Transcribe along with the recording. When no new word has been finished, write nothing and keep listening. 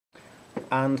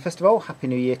And first of all, Happy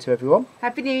New Year to everyone.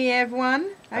 Happy New Year,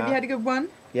 everyone. Hope you had a good one.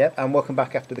 Yep, and welcome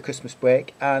back after the Christmas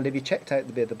break. And if you checked out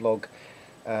the blog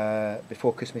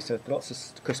before Christmas, there's lots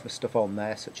of Christmas stuff on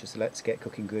there, such as the Let's Get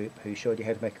Cooking group, who showed you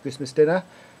how to make a Christmas dinner.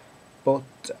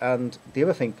 And the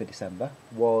other thing for December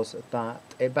was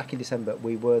that back in December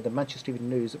we were the Manchester Evening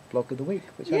News blog of the week,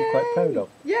 which I'm quite proud of.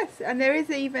 Yes, and there is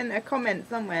even a comment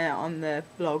somewhere on the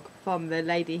blog from the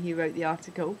lady who wrote the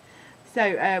article.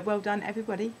 So well done,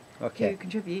 everybody who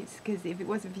contributes, because if it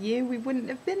wasn't for you, we wouldn't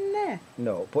have been there.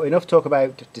 No, but enough talk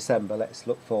about December. Let's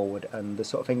look forward and the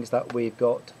sort of things that we've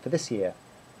got for this year.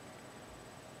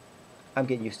 I'm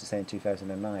getting used to saying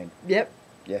 2009. Yep.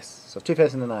 Yes, so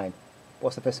 2009.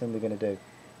 What's the first thing we're going to do?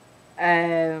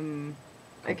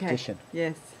 Competition. Okay.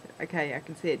 Yes. Okay, I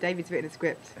can see it. David's written a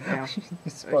script now. I'm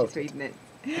just reading it.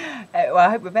 Well,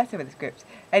 I hope we're better with the script.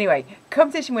 Anyway,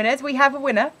 competition winners. We have a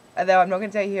winner, although I'm not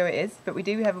going to tell you who it is, but we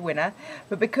do have a winner.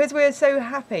 But because we're so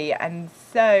happy and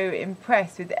so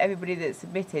impressed with everybody that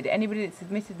submitted, anybody that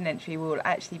submitted an entry will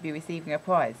actually be receiving a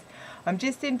prize. I'm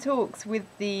just in talks with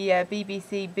the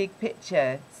BBC Big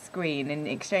Picture screen in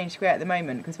Exchange Square at the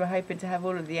moment, because we're hoping to have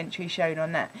all of the entries shown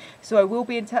on that. So I will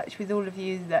be in touch with all of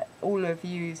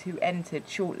you who entered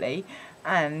shortly,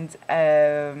 and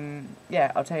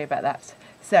yeah, I'll tell you about that.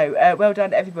 So well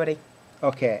done, everybody.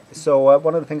 Okay, so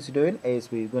one of the things we're doing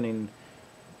is we're running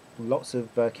lots of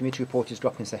community reporters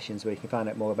drop-in sessions where you can find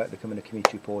out more about becoming a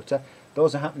community reporter.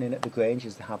 Those are happening at the Grange,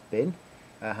 as they have been.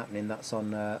 That's on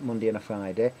Monday and a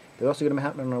Friday. They're also going to be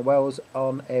happening on Wells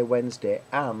on a Wednesday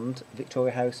and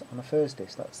Victoria House on a Thursday,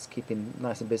 so that's keeping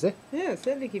nice and busy. Yeah,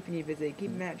 certainly keeping you busy,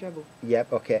 keeping me out of trouble.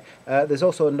 Yep, okay. There's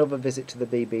also another visit to the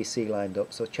BBC lined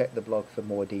up, so check the blog for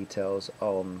more details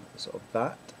on sort of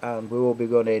that. And we will be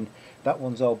running, that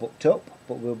one's all booked up,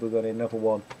 but we'll be running another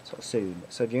one sort of soon.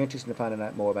 So if you're interested in finding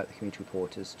out more about the community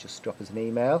reporters, just drop us an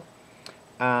email.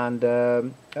 And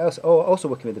also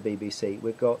working with the BBC,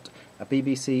 we've got a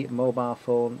BBC mobile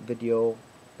phone video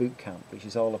bootcamp, which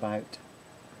is all about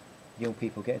young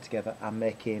people getting together and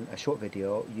making a short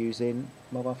video using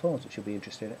mobile phones, which will be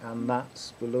interesting. And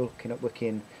we're looking at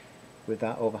working with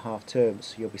that over half term,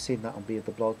 so you'll be seeing that on Be of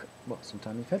the Blog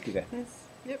sometime in February. Yes.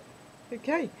 Yep.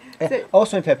 Okay. So,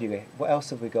 also in February, what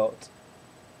else have we got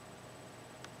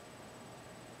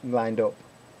lined up?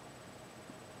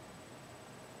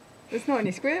 It's not in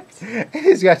your script. It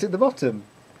is right at the bottom.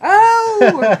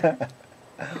 Oh!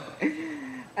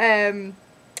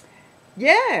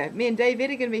 Yeah, me and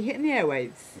David are going to be hitting the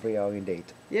airwaves. We are indeed.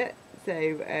 Yeah,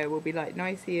 so we'll be like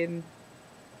nicey and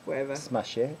whatever.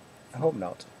 Smash it. I hope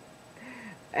not.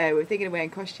 We're thinking of wearing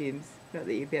costumes. Not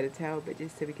that you'd be able to tell, but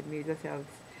just so we can amuse ourselves.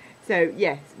 So,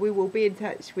 yes, we will be in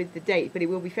touch with the date, but it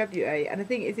will be February. And I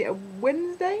think, is it a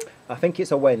Wednesday? I think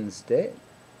it's a Wednesday.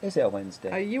 Is it a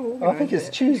Wednesday? Are you all? I think it's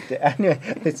Tuesday. Anyway,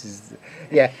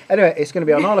 Anyway, it's going to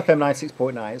be on RFM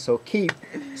 96.9. So keep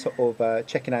sort of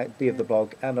checking out Be of the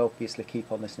Blog, and obviously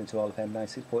keep on listening to RFM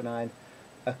 96.9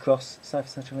 across South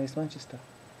Central and East Manchester.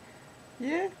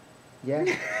 Yeah.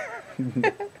 Yeah.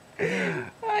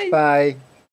 Bye. Bye.